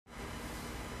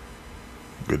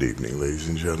Good evening, ladies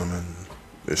and gentlemen.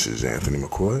 This is Anthony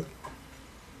McCoy.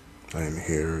 I am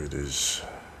here. It is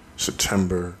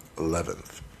September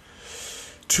 11th,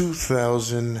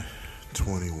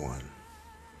 2021.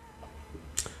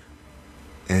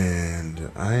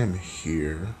 And I am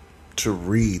here to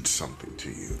read something to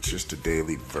you. It's just a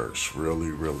daily verse,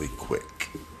 really quick.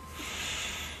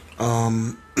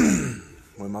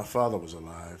 When my father was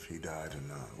alive, he died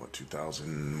in,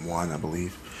 2001, I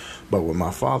believe. But when my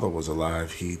father was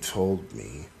alive, he told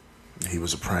me, he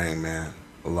was a praying man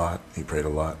a lot. He prayed a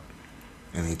lot.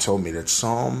 And he told me that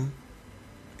Psalm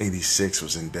 86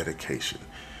 was in dedication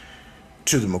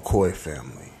to the McCoy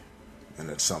family. And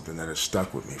that's something that has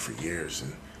stuck with me for years.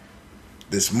 And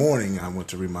this morning, I went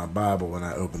to read my Bible and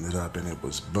I opened it up and it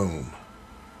was boom,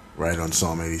 right on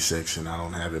Psalm 86. And I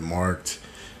don't have it marked.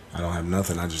 I don't have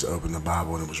nothing. I just opened the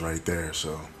Bible and it was right there.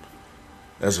 So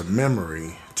as a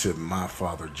memory to my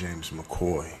father, James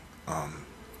McCoy,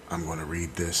 I'm going to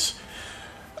read this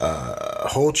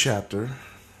whole chapter.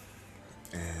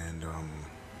 And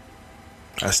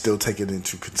I still take it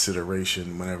into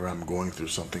consideration whenever I'm going through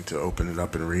something to open it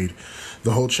up and read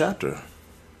the whole chapter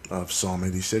of Psalm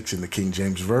 86 in the King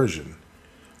James Version.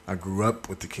 I grew up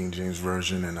with the King James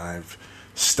Version and I've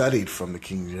studied from the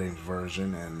King James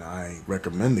Version, and I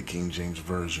recommend the King James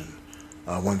Version.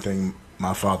 One thing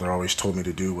my father always told me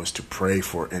to do was to pray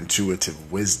for intuitive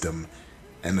wisdom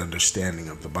and understanding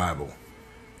of the Bible.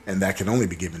 And that can only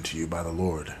be given to you by the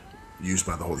Lord, used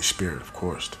by the Holy Spirit, of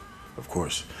course. Of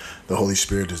course, the Holy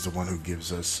Spirit is the one who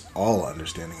gives us all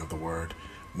understanding of the Word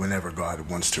whenever God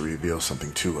wants to reveal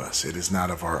something to us. It is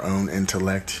not of our own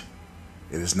intellect.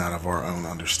 It is not of our own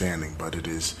understanding, but it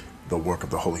is the work of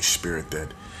the Holy Spirit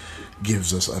that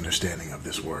gives us understanding of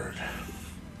this word.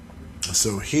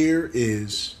 So here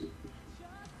is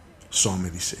Psalm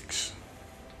 86.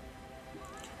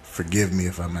 Forgive me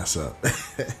if I mess up,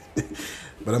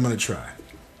 but I'm going to try.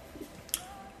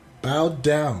 Bow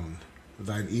down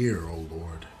thine ear, O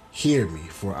Lord. Hear me,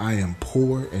 for I am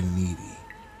poor and needy.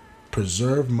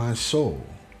 Preserve my soul,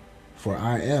 for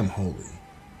I am holy.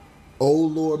 O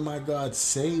Lord my God,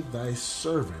 save thy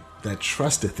servant that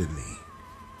trusteth in thee.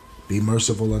 Be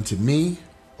merciful unto me,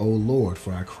 O Lord,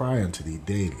 for I cry unto thee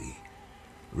daily.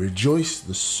 Rejoice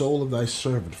the soul of thy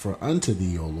servant, for unto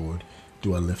thee, O Lord,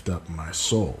 do I lift up my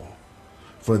soul.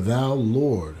 For thou,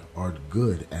 Lord, art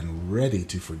good and ready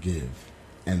to forgive,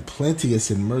 and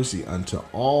plenteous in mercy unto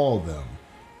all them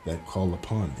that call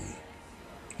upon thee.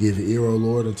 Give ear, O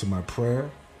Lord, unto my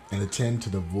prayer, and attend to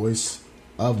the voice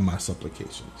of my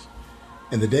supplications.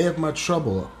 In the day of my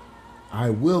trouble, I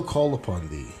will call upon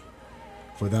thee,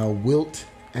 for thou wilt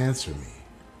answer me.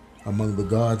 Among the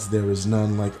gods there is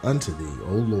none like unto thee,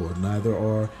 O Lord, neither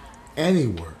are any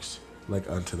works like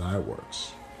unto thy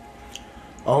works.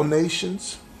 All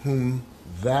nations whom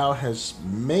thou hast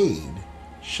made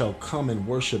shall come and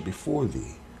worship before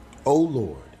thee, O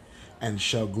Lord, and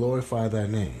shall glorify thy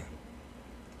name.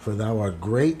 For thou art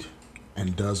great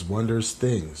and does wondrous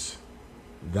things.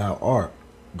 Thou art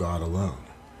God alone.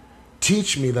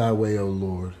 Teach me thy way, O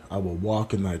Lord. I will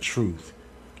walk in thy truth.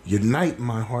 Unite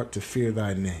my heart to fear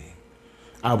thy name.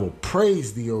 I will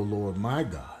praise thee, O Lord, my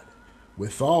God,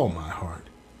 with all my heart,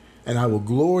 and I will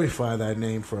glorify thy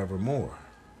name forevermore.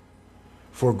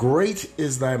 For great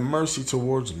is thy mercy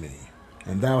towards me,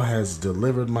 and thou hast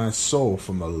delivered my soul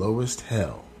from the lowest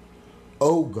hell.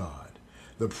 O God,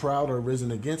 the proud are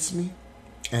risen against me,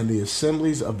 and the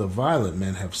assemblies of the violent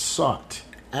men have sought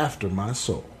after my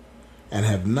soul, and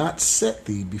have not set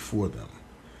thee before them.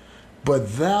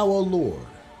 But thou, O Lord,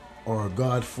 art a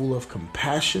God full of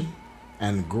compassion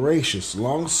and gracious,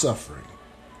 long-suffering,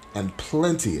 and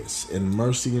plenteous in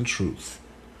mercy and truth.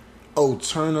 O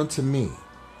turn unto me,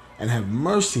 and have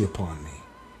mercy upon me.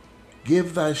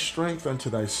 Give thy strength unto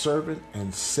thy servant,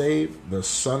 and save the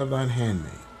son of thine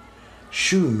handmaid.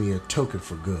 Shew me a token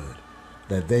for good,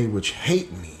 that they which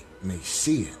hate me may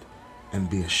see it, and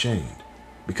be ashamed,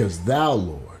 because thou,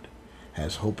 Lord,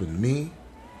 hast hope in me,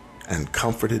 and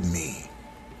comforted me.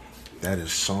 That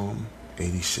is Psalm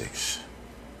 86.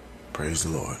 Praise the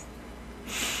Lord.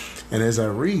 And as I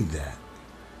read that,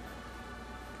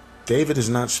 David is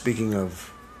not speaking out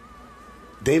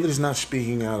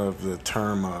of the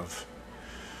term of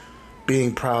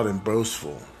being proud and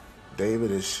boastful.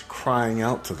 David is crying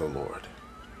out to the Lord,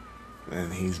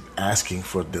 and he's asking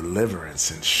for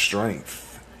deliverance and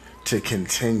strength to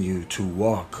continue to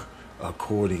walk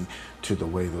according to the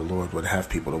way the Lord would have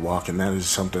people to walk. And that is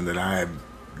something that I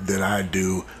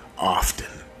do often.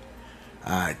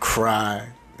 I cry,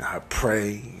 I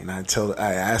pray, and I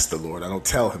ask the Lord. I don't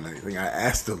tell him anything. I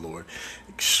ask the Lord,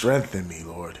 strengthen me,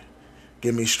 Lord.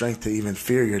 Give me strength to even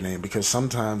fear your name. Because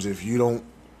sometimes if you don't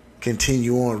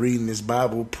continue on reading this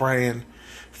Bible, praying,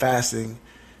 fasting,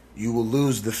 you will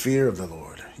lose the fear of the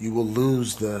Lord. You will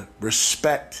lose the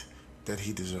respect that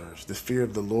he deserves. The fear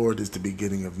of the Lord is the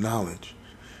beginning of knowledge.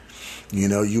 You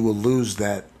know, you will lose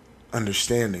that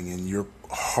understanding, and your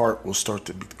heart will start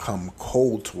to become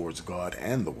cold towards God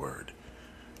and the Word.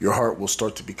 Your heart will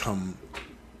start to become,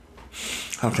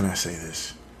 how can I say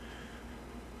this?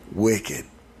 Wicked.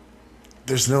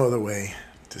 There's no other way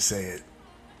to say it.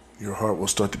 Your heart will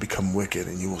start to become wicked,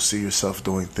 and you will see yourself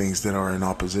doing things that are in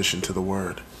opposition to the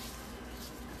Word.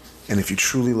 And if you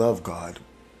truly love God,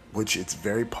 which it's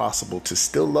very possible to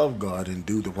still love God and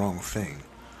do the wrong thing.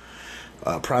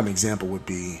 A prime example would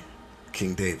be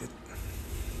King David.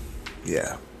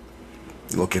 Yeah.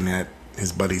 Looking at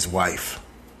his buddy's wife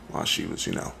while she was,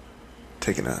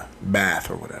 taking a bath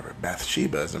or whatever.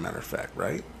 Bathsheba, as a matter of fact,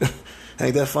 right?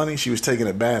 Ain't that funny? She was taking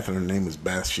a bath and her name was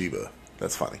Bathsheba.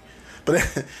 That's funny.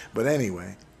 But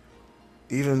anyway,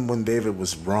 even when David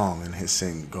was wrong in his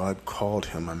sin, God called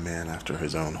him a man after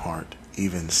his own heart,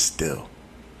 even still.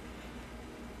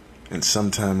 And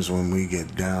sometimes when we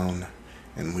get down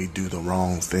and we do the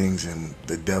wrong things and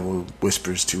the devil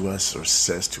whispers to us or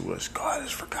says to us, God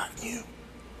has forgotten you.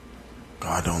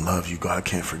 God don't love you. God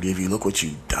can't forgive you. Look what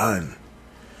you've done.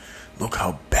 Look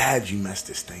how bad you messed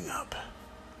this thing up.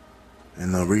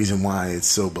 And the reason why it's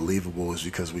so believable is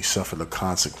because we suffer the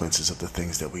consequences of the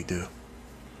things that we do.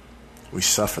 We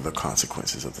suffer the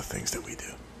consequences of the things that we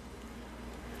do.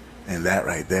 And that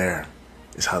right there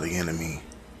is how the enemy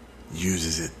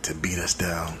uses it to beat us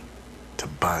down,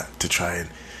 to try and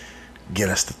get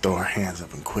us to throw our hands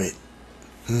up and quit.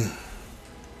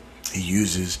 He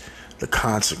uses the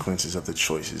consequences of the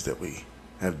choices that we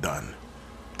have done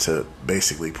to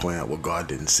basically point out, well, God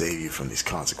didn't save you from these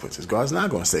consequences. God's not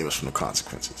going to save us from the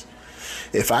consequences.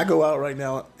 If I go out right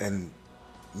now and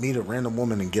meet a random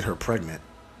woman and get her pregnant,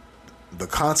 the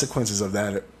consequences of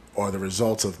that are the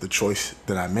results of the choice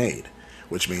that I made,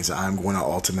 which means I'm going to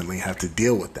ultimately have to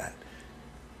deal with that.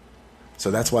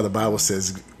 So that's why the Bible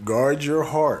says, guard your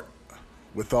heart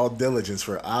with all diligence,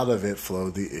 for out of it flow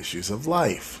the issues of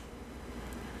life.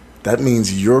 That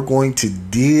means you're going to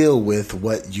deal with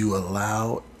what you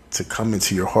allow to come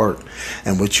into your heart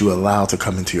and what you allow to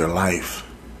come into your life.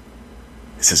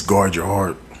 It says guard your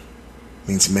heart. It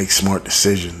means make smart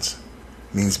decisions.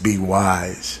 It means be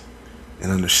wise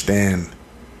and understand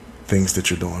things that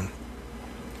you're doing.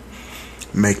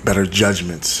 Make better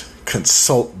judgments.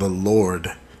 Consult the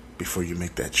Lord before you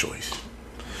make that choice.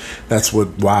 That's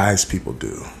what wise people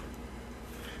do.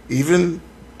 Even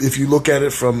if you look at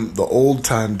it from the old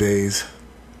time days,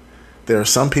 there are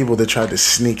some people that tried to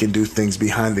sneak and do things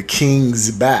behind the king's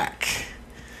back.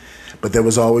 But there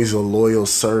was always a loyal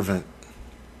servant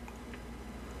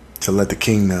to let the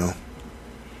king know,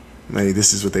 hey,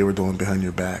 this is what they were doing behind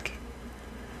your back.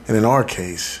 And in our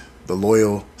case, the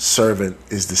loyal servant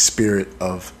is the Spirit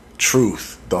of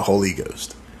truth, the Holy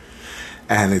Ghost.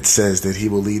 And it says that he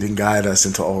will lead and guide us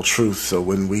into all truth. So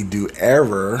when we do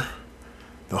error,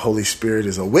 the Holy Spirit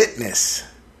is a witness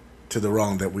to the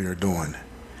wrong that we are doing.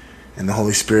 And the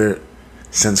Holy Spirit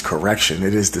sends correction.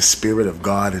 It is the Spirit of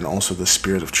God and also the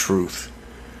Spirit of truth.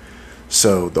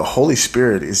 So the Holy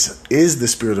Spirit is the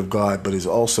Spirit of God, but is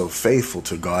also faithful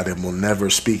to God and will never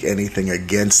speak anything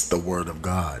against the Word of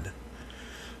God.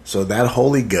 So that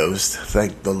Holy Ghost,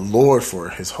 thank the Lord for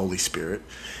his Holy Spirit,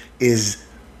 is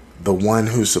the one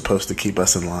who's supposed to keep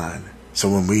us in line. So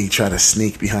when we try to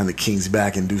sneak behind the king's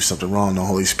back and do something wrong, the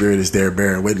Holy Spirit is there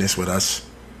bearing witness with us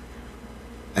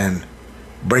and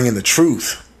bringing the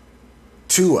truth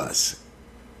to us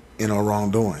in our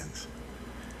wrongdoings.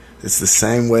 It's the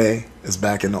same way as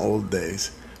back in the old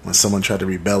days when someone tried to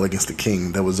rebel against the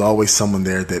king. There was always someone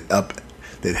there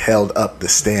that held up the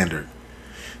standard,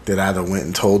 that either went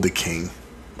and told the king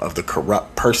of the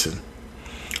corrupt person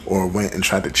or went and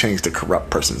tried to change the corrupt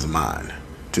person's mind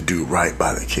to do right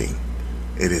by the king.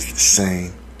 It is the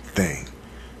same thing.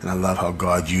 And I love how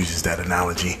God uses that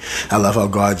analogy. I love how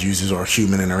God uses our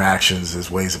human interactions as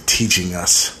ways of teaching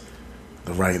us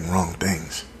the right and wrong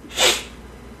things.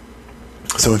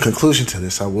 So in conclusion to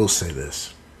this, I will say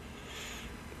this,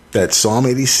 that Psalm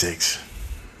 86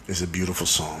 is a beautiful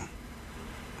psalm.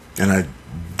 And I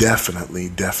definitely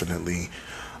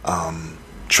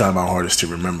try my hardest to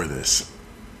remember this.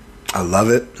 I love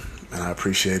it, and I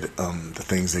appreciate the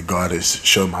things that God has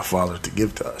shown my Father to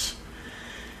give to us.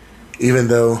 Even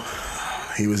though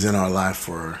he was in our life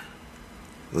for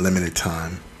limited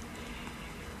time,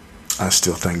 I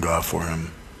still thank God for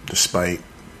him, despite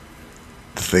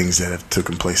the things that have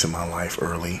taken place in my life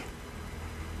early,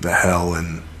 the hell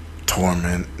and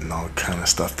torment and all kind of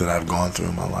stuff that I've gone through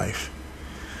in my life.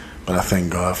 But I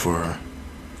thank God for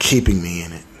keeping me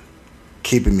in it.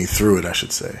 Keeping me through it, I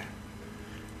should say.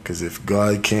 Because if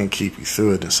God can't keep you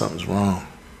through it, then something's wrong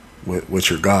with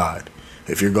your God.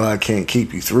 If your God can't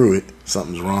keep you through it,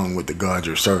 something's wrong with the God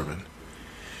you're serving.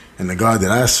 And the God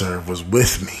that I serve was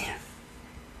with me.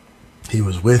 He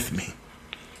was with me.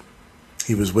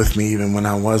 He was with me even when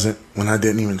I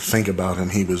didn't even think about him.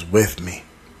 He was with me.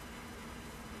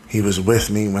 He was with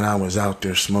me when I was out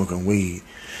there smoking weed.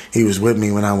 He was with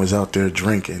me when I was out there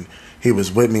drinking. He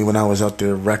was with me when I was out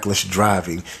there reckless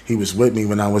driving. He was with me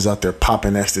when I was out there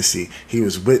popping ecstasy. He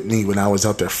was with me when I was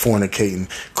out there fornicating.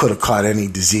 Could have caught any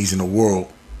disease in the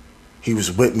world. He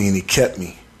was with me and he kept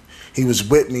me. He was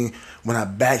with me when I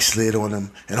backslid on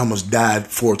him and almost died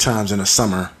 4 times in a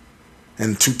summer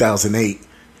in 2008.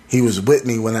 He was with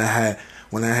me when I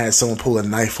had someone pull a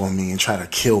knife on me and try to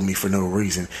kill me for no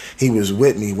reason. He was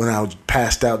with me when I was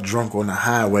passed out drunk on the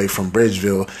highway from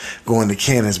Bridgeville going to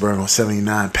Cannonsburg on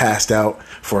 79, passed out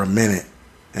for a minute,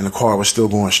 and the car was still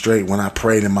going straight when I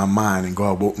prayed in my mind and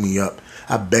God woke me up.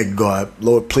 I begged God,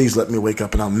 Lord, please let me wake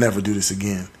up and I'll never do this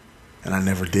again. And I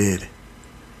never did.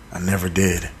 I never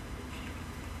did.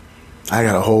 We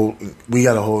got to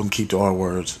hold and keep to our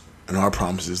words and our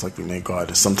promises like we make God.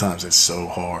 And sometimes it's so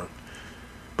hard.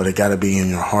 But it got to be in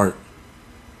your heart.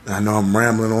 And I know I'm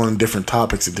rambling on different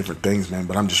topics and different things, man,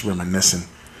 but I'm just reminiscing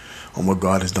on what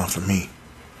God has done for me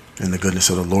and the goodness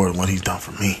of the Lord and what he's done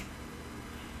for me.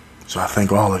 So I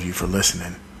thank all of you for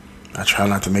listening. I try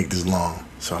not to make this long,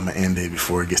 so I'm going to end it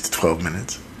before it gets to 12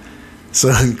 minutes. So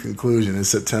in conclusion, it's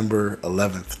September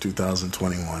 11th,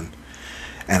 2021,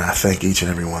 and I thank each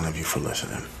and every one of you for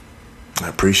listening. I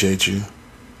appreciate you.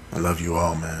 I love you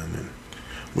all, man, and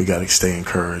we got to stay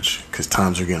encouraged because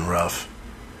times are getting rough.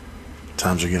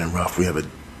 Times are getting rough.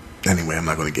 Anyway, I'm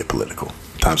not going to get political.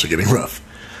 Times are getting rough.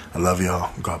 I love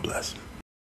y'all. God bless.